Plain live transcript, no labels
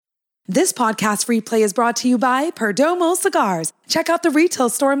This podcast replay is brought to you by Perdomo Cigars. Check out the retail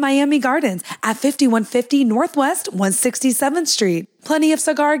store in Miami Gardens at 5150 Northwest 167th Street. Plenty of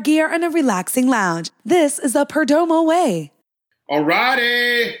cigar gear and a relaxing lounge. This is the Perdomo way. All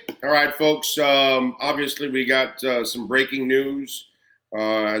righty. All right, folks. Obviously, we got some breaking news.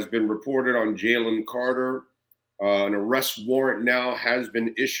 Has been reported on Jalen Carter. An arrest warrant now has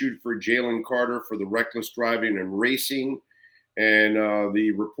been issued for Jalen Carter for the reckless driving and racing. And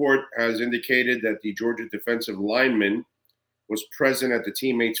the report has indicated that the Georgia defensive lineman was present at the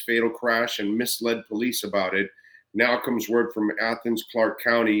teammate's fatal crash and misled police about it. Now comes word from Athens Clarke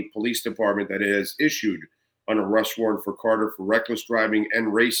County Police Department that it has issued an arrest warrant for Carter for reckless driving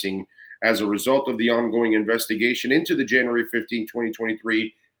and racing as a result of the ongoing investigation into the January 15,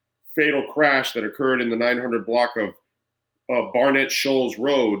 2023 fatal crash that occurred in the 900 block of Barnett Shoals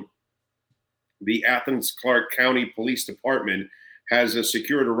Road. The Athens Clarke County Police Department has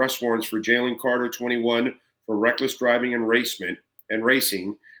secured arrest warrants for Jalen Carter, 21, for reckless driving and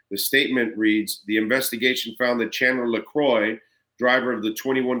racing. The statement reads, the investigation found that Chandler LaCroix, driver of the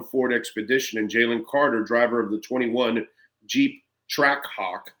 21 Ford Expedition, and Jalen Carter, driver of the 21 Jeep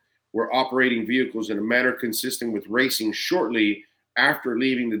Trackhawk, were operating vehicles in a manner consistent with racing shortly after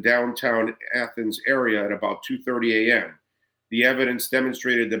leaving the downtown Athens area at about 2:30 a.m. The evidence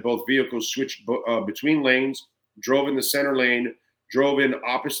demonstrated that both vehicles switched between lanes, drove in the center lane, drove in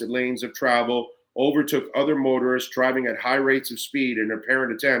opposite lanes of travel, overtook other motorists driving at high rates of speed in an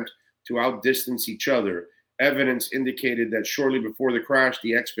apparent attempt to outdistance each other. Evidence indicated that shortly before the crash,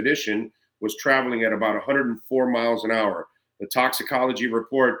 the Expedition was traveling at about 104 miles an hour. The toxicology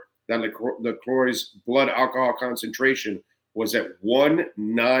report that LaCroix's blood alcohol concentration was at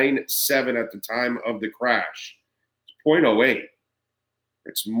 197 at the time of the crash. 0.08.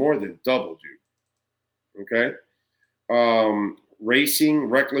 It's more than double, dude. Okay? Racing,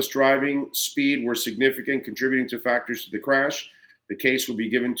 reckless driving, speed were significant contributing to factors to the crash. The case will be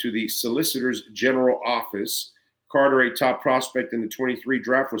given to the Solicitor's General Office. Carter, a top prospect in the 23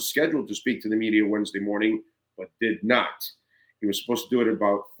 draft, was scheduled to speak to the media Wednesday morning, but did not. He was supposed to do it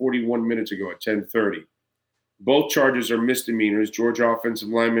about 41 minutes ago at 10:30. Both charges are misdemeanors. Georgia offensive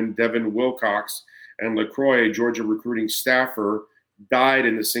lineman Devin Wilcox and LaCroix, a Georgia recruiting staffer, died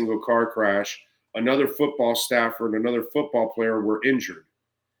in the single car crash. Another football staffer and another football player were injured.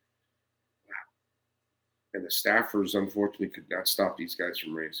 And the staffers, unfortunately, could not stop these guys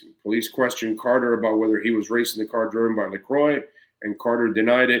from racing. Police questioned Carter about whether he was racing the car driven by LaCroix, and Carter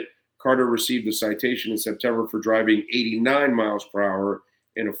denied it. Carter received a citation in September for driving 89 miles per hour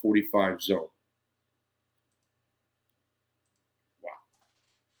in a 45 zone.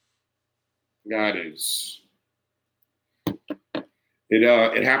 That is,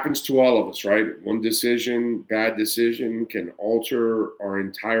 it happens to all of us, right? One decision, bad decision can alter our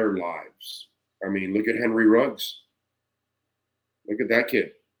entire lives. I mean, look at Henry Ruggs. Look at that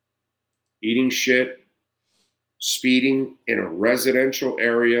kid. Eating shit, speeding in a residential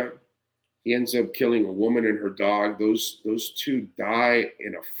area. He ends up killing a woman and her dog. Those two die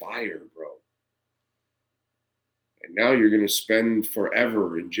in a fire, bro. And now you're going to spend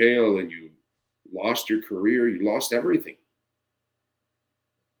forever in jail, and you lost your career, you lost everything.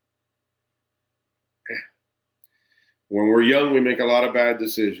 When we're young, we make a lot of bad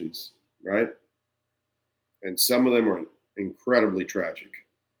decisions, right? And some of them are incredibly tragic.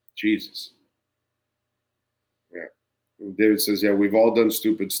 Jesus. Yeah. And David says, yeah, we've all done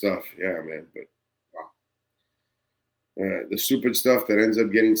stupid stuff. Yeah, man, but wow. The stupid stuff that ends up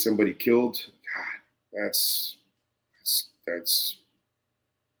getting somebody killed, God, that's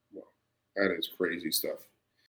that is crazy stuff.